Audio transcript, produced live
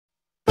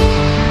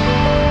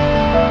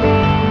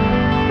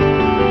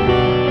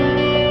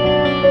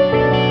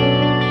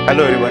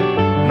Hello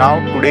everyone.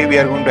 Now today we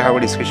are going to have a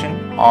discussion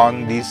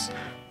on this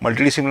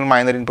multidisciplinary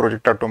minor in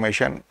project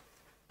automation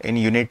in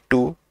unit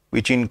 2,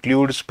 which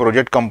includes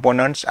project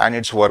components and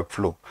its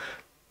workflow.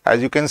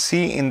 As you can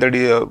see in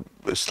the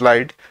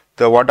slide,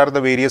 what are the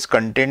various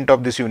content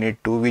of this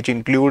unit 2, which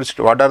includes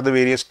what are the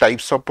various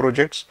types of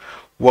projects,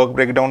 work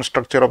breakdown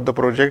structure of the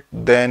project.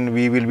 Then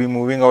we will be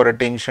moving our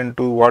attention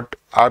to what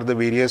are the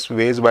various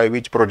ways by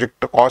which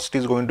project cost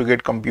is going to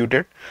get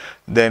computed.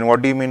 Then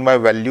what do you mean by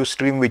value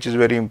stream, which is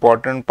very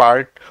important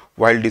part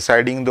while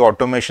deciding the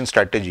automation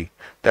strategy.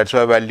 That's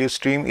why value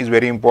stream is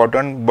very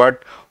important.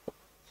 But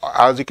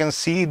as you can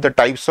see, the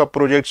types of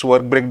projects,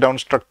 work breakdown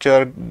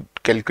structure,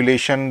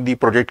 calculation, the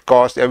project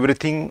cost,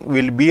 everything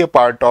will be a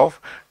part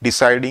of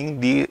deciding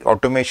the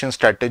automation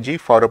strategy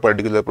for a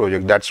particular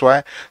project. That's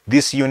why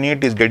this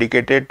unit is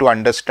dedicated to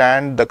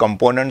understand the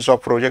components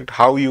of project,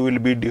 how you will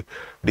be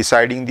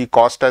deciding the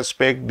cost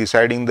aspect,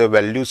 deciding the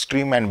value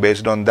stream, and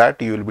based on that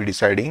you will be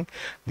deciding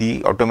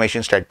the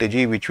automation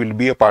strategy, which will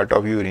be a part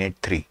of unit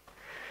 3.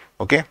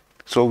 Okay,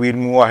 so we'll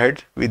move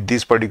ahead with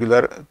this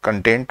particular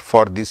content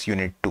for this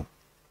unit 2.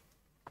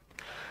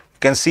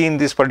 Can see in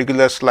this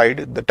particular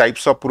slide the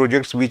types of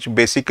projects, which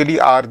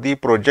basically are the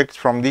projects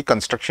from the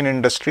construction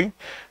industry,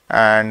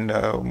 and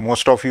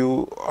most of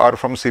you are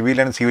from civil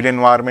and civil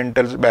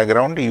environmental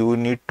background. You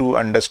need to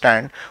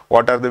understand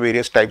what are the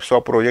various types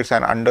of projects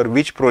and under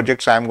which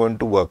projects I am going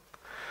to work.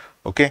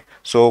 Okay,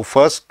 so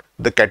first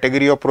the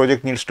category of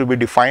project needs to be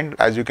defined.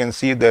 As you can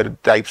see, the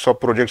types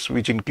of projects,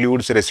 which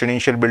includes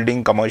residential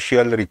building,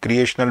 commercial,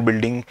 recreational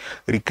building.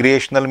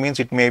 Recreational means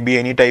it may be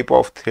any type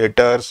of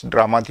theaters,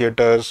 drama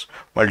theaters,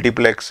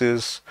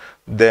 multiplexes,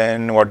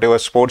 then whatever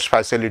sports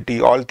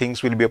facility, all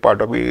things will be a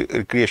part of a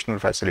recreational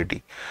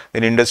facility.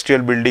 Then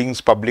industrial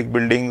buildings, public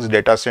buildings,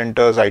 data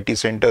centers, IT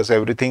centers,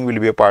 everything will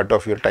be a part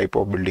of your type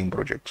of building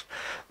projects.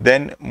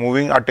 Then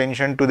moving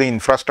attention to the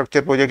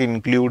infrastructure project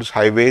includes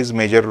highways,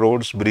 major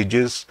roads,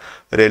 bridges,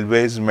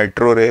 railways,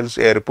 metro rails,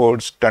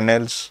 airports,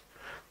 tunnels,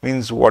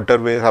 means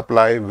waterway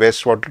supply,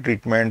 wastewater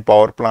treatment,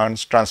 power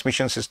plants,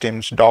 transmission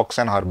systems, docks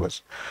and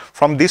harbors.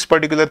 From this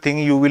particular thing,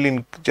 you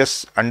will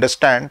just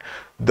understand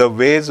the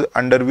ways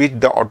under which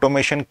the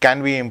automation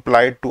can be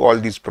applied to all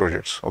these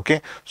projects.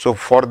 Okay, so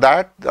for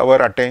that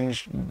our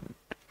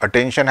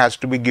attention has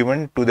to be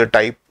given to the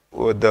type,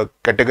 the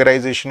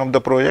categorization of the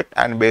project,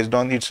 and based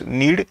on its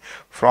need.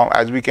 From,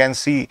 as we can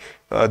see,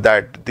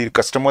 that the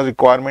customer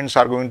requirements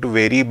are going to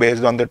vary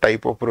based on the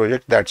type of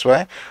project. That's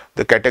why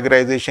the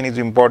categorization is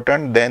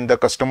important. Then the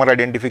customer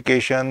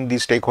identification, the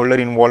stakeholder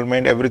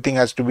involvement, everything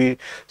has to be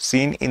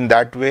seen in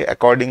that way.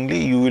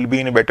 Accordingly, you will be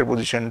in a better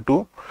position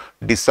to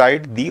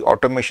decide the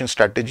automation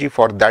strategy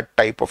for that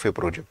type of a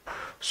project.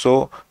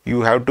 So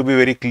you have to be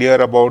very clear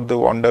about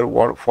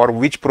the for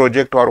which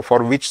project or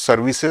for which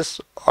services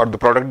or the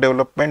product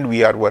development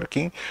we are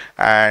working,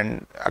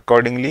 and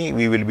accordingly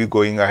we will be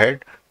going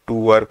ahead to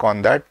work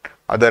on that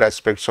other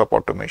aspects of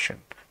automation,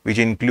 which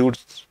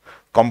includes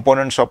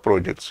components of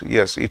projects.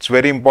 Yes, it's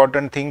very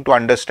important thing to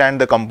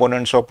understand the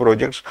components of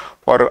projects.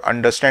 For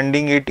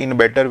understanding it in a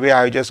better way,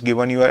 I have just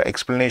given you an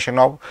explanation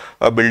of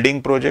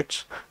building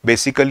projects.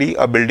 Basically,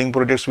 a building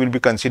projects will be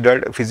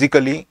considered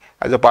physically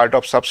as a part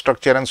of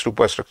substructure and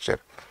superstructure.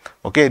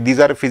 Okay, these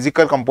are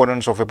physical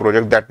components of a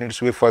project that needs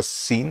to be first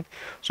seen.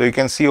 So you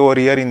can see over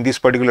here in this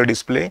particular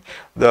display,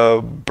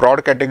 the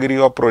broad category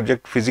of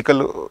project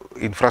physical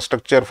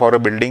infrastructure for a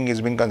building is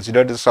being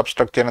considered as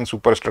substructure and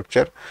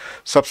superstructure.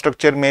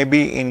 Substructure may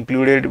be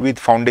included with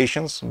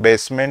foundations,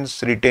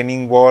 basements,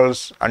 retaining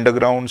walls,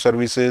 underground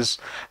services,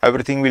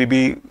 everything will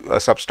be a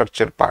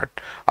substructure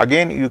part.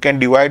 Again, you can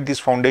divide these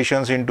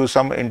foundations into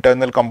some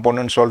internal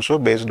components also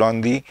based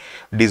on the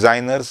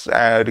designer's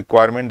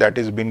requirement that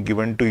is being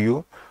given to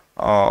you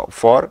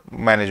for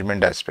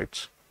management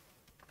aspects.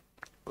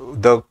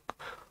 The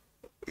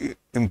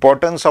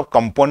importance of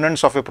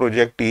components of a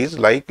project is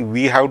like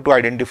we have to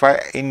identify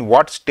in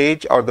what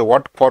stage or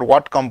for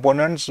what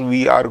components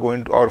we are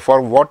going to, or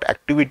for what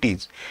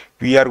activities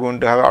we are going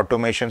to have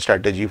automation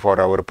strategy for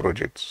our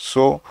projects.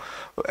 So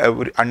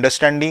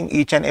understanding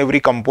each and every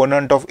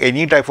component of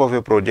any type of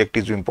a project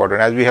is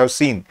important. As we have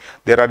seen,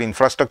 there are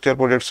infrastructure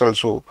projects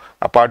also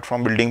apart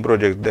from building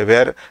projects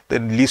where the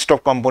list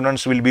of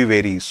components will be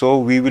vary. So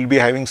we will be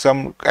having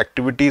some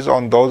activities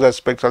on those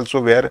aspects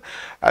also, where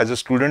as a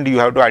student you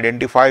have to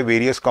identify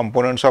various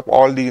components of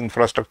all the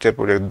infrastructure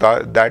projects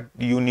that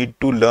you need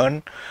to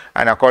learn,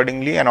 and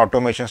accordingly an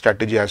automation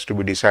strategy has to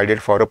be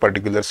decided for a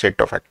particular set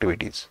of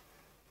activities.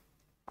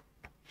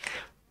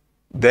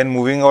 Then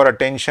moving our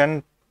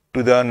attention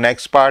to the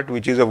next part,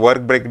 which is a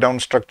work breakdown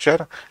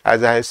structure.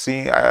 As I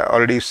have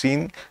already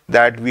seen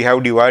that we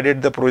have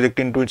divided the project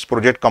into its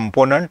project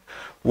component.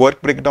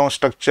 Work breakdown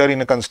structure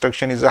in a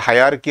construction is a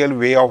hierarchical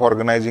way of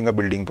organizing a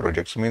building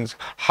projects. Means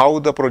how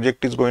the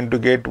project is going to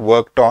get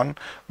worked on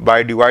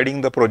by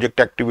dividing the project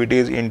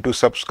activities into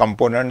sub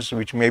components,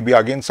 which may be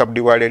again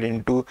subdivided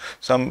into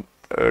some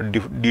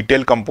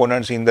detailed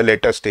components in the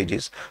later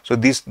stages. So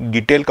this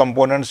detailed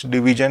components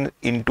division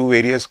into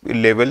various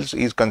levels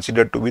is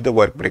considered to be the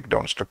work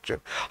breakdown structure.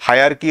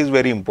 Hierarchy is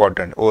very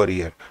important over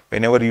here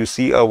whenever you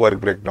see a work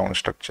breakdown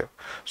structure.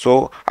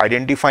 So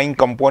identifying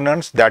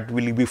components that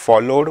will be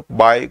followed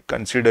by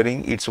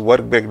considering its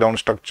work breakdown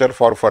structure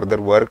for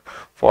further work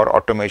for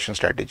automation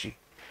strategy.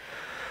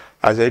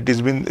 As it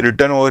has been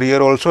written over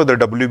here also, the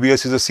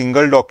WBS is a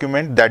single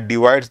document that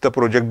divides the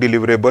project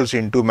deliverables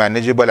into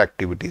manageable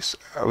activities.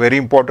 A very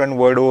important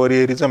word over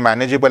here is a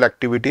manageable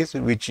activities,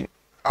 which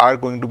are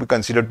going to be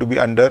considered to be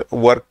under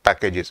work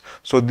packages.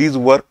 So these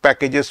work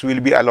packages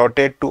will be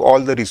allotted to all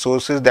the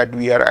resources that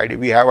we have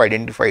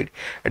identified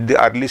at the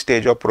early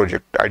stage of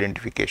project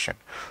identification.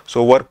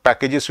 So work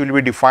packages will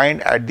be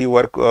defined at the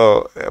work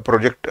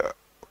project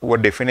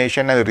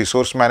definition and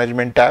resource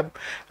management tab,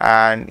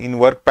 and in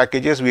work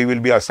packages we will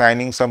be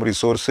assigning some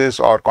resources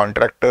or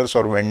contractors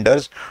or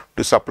vendors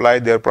to supply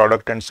their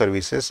product and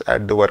services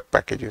at the work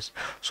packages.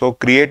 So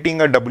creating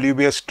a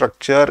WBS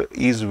structure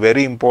is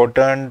very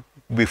important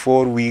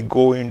before we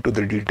go into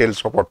the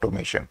details of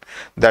automation.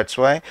 That's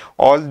why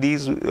all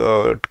these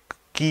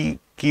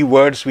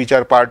keywords which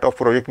are part of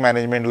project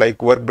management,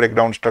 like work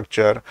breakdown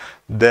structure,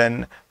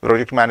 then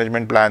project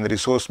management plan,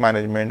 resource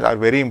management, are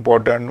very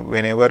important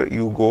whenever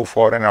you go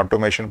for an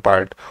automation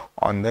part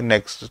on the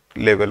next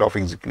level of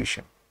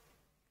execution.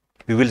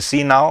 We will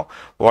see now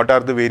what are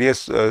the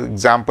various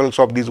examples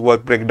of this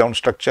work breakdown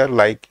structure.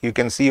 Like you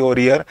can see over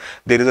here,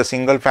 there is a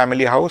single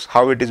family house,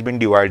 how it has been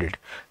divided.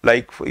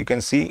 Like you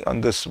can see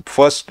on this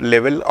first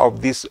level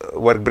of this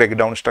work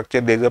breakdown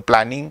structure, there is a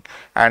planning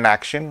and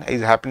action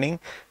is happening.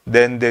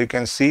 Then there you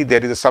can see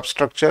there is a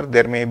substructure,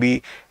 there may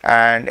be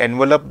an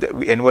envelope. The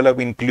envelope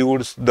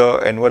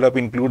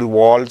includes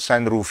walls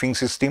and roofing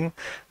system.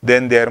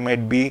 Then there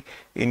might be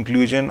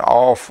inclusion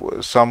of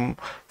some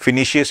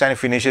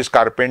finishes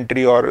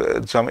carpentry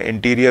or some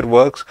interior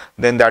works.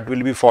 Then that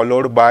will be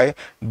followed by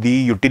the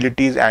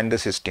utilities and the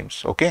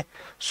systems. Okay,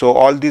 so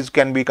all these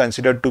can be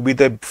considered to be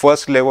the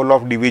first level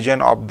of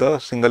division of the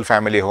single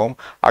family home.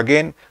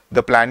 Again,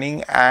 the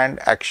planning and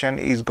action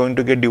is going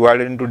to get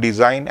divided into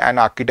design and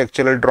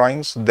architectural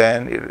drawings.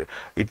 Then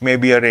it may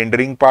be a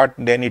rendering part,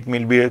 then it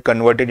will be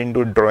converted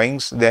into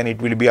drawings, then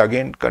it will be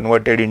again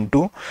converted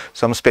into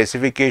some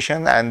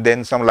specification, and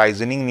then some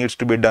licensing needs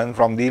to be done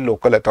from the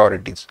local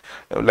authorities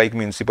like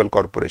municipal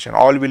corporation.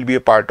 All will be a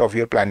part of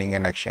your planning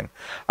and action.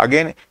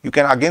 Again, you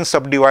can again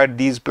subdivide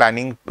these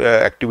planning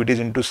activities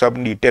into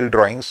sub detailed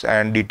drawings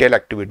and detail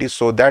activities,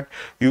 so that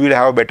you will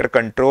have better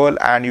control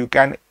and you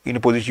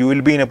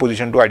will be in a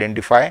position to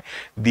identify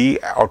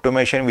the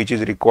automation which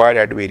is required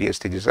at various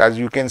stages. As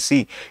you can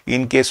see,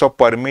 in case of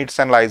permits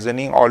and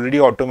licensing, already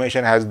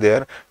automation has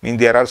there.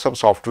 There are some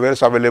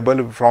softwares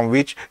available from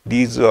which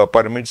these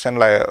permits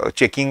and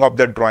checking of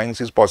the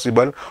drawings is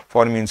possible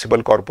for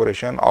municipal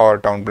corporation or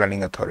town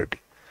planning authority.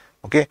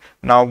 Okay,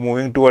 now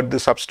moving toward the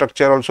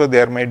substructure, also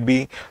there might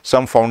be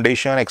some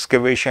foundation,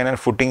 excavation and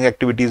footing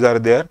activities are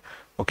there.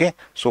 Okay,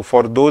 so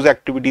for those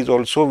activities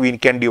also we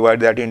can divide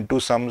that into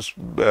some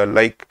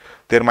like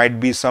there might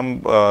be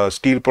some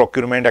steel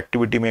procurement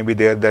activity may be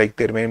there, like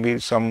there may be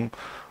some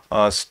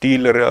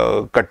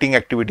steel cutting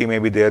activity may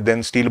be there,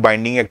 then steel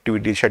binding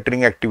activity,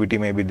 shuttering activity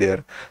may be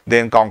there,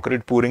 then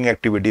concrete pouring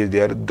activity is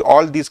there.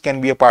 All these can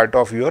be a part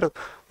of your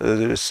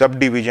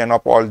subdivision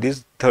of all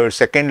these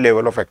second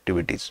level of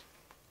activities.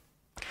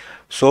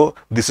 So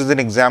this is an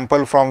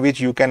example from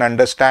which you can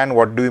understand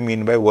what do you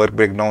mean by work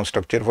breakdown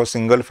structure for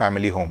single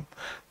family home.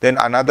 Then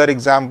another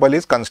example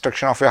is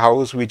construction of a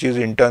house, which is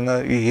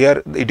internal.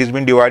 Here it has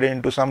been divided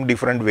into some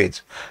different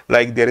ways.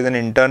 Like there is an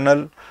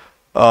internal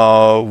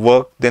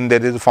work, then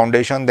there is a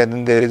foundation,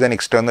 then there is an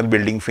external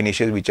building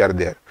finishes which are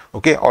there.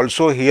 Okay,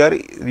 also here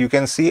you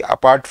can see,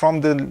 apart from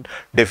the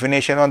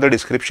definition or the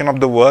description of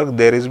the work,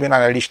 there has been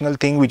an additional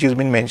thing which has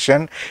been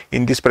mentioned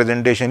in this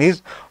presentation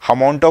is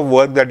amount of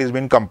work that has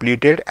been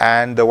completed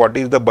and what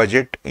is the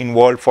budget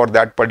involved for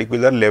that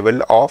particular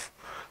level of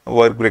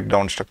work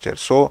breakdown structure.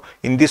 So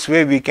in this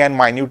way we can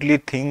minutely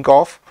think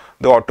of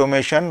the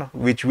automation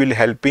which will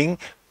helping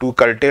to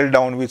curtail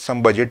down with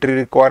some budgetary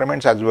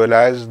requirements as well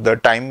as the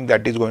time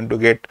that is going to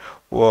get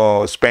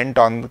spent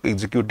on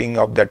executing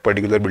of that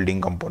particular building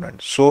component.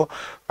 So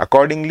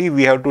accordingly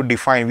we have to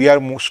define, we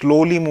are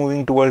slowly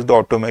moving towards the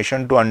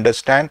automation to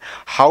understand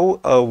how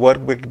a work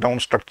breakdown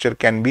structure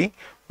can be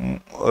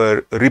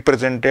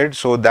represented,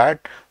 so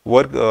that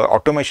work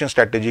automation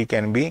strategy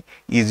can be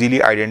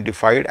easily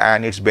identified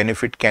and its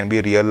benefit can be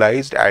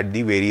realized at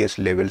the various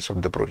levels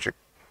of the project.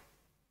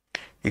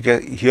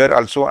 Here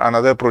also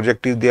another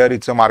project is there,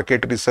 it's a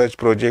market research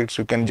project,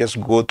 so you can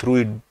just go through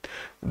it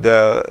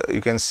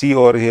you can see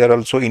over here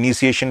also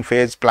initiation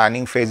phase,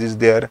 planning phase is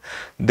there,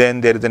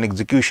 then there is an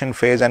execution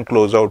phase and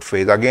closeout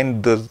phase.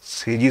 Again, the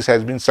stages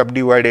has been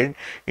subdivided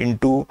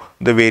into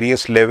the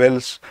various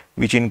levels,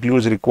 which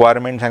includes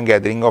requirements and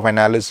gathering of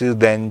analysis,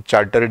 then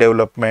charter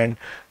development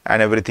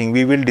and everything.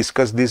 We will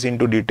discuss this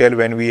into detail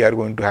when we are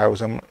going to have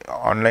some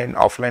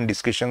offline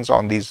discussions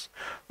on these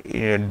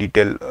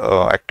detail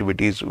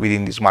activities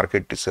within this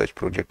market research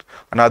project.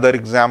 Another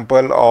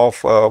example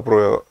of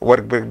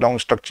work breakdown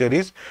structure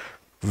is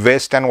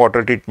waste and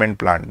water treatment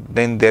plant.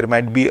 Then there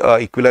might be a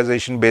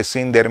equalization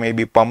basin, there may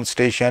be pump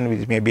station,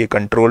 which may be a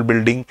control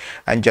building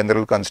and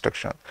general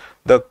construction.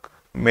 The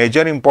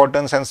major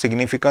importance and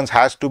significance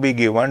has to be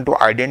given to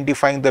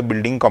identifying the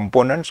building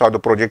components or the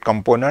project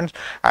components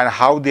and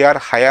how they are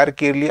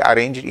hierarchically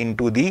arranged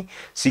into the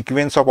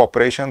sequence of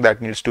operation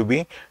that needs to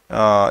be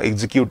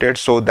executed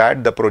so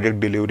that the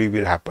project delivery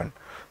will happen.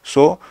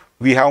 So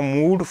we have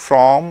moved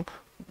from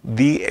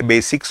the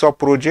basics of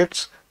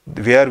projects,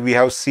 where we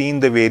have seen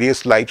the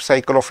various life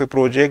cycle of a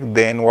project,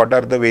 then what are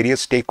the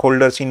various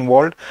stakeholders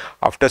involved.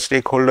 After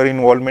stakeholder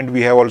involvement,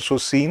 we have also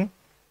seen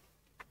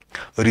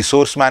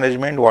resource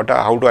management,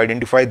 how to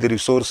identify the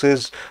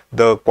resources,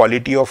 the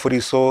quality of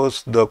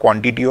resource, the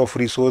quantity of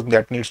resource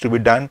that needs to be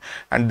done,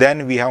 and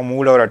then we have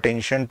moved our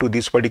attention to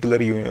this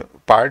particular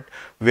part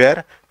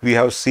where we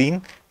have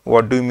seen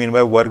what do you mean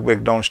by work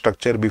breakdown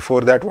structure.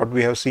 Before that, what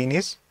we have seen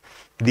is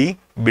the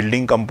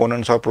building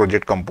components or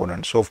project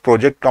components. So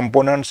project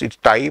components, its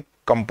type,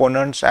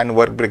 components and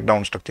work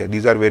breakdown structure,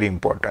 these are very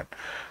important.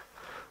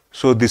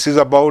 So this is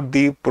about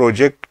the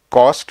project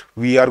cost.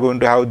 We are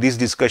going to have this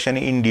discussion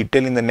in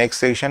detail in the next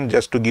session.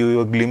 Just to give you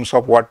a glimpse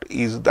of what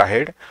is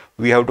ahead,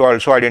 we have to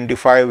also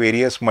identify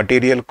various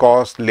material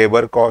cost,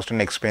 labor cost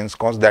and expense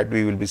cost that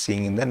we will be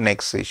seeing in the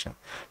next session.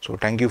 So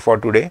thank you for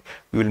today.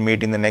 We will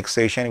meet in the next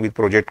session with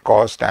project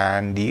cost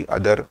and the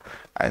other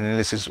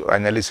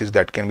analysis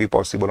that can be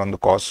possible on the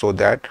cost, so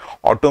that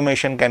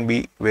automation can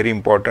be very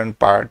important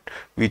part,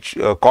 which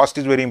cost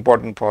is very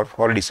important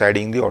for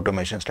deciding the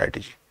automation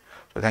strategy.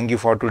 So thank you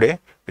for today.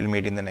 We'll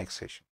meet in the next session.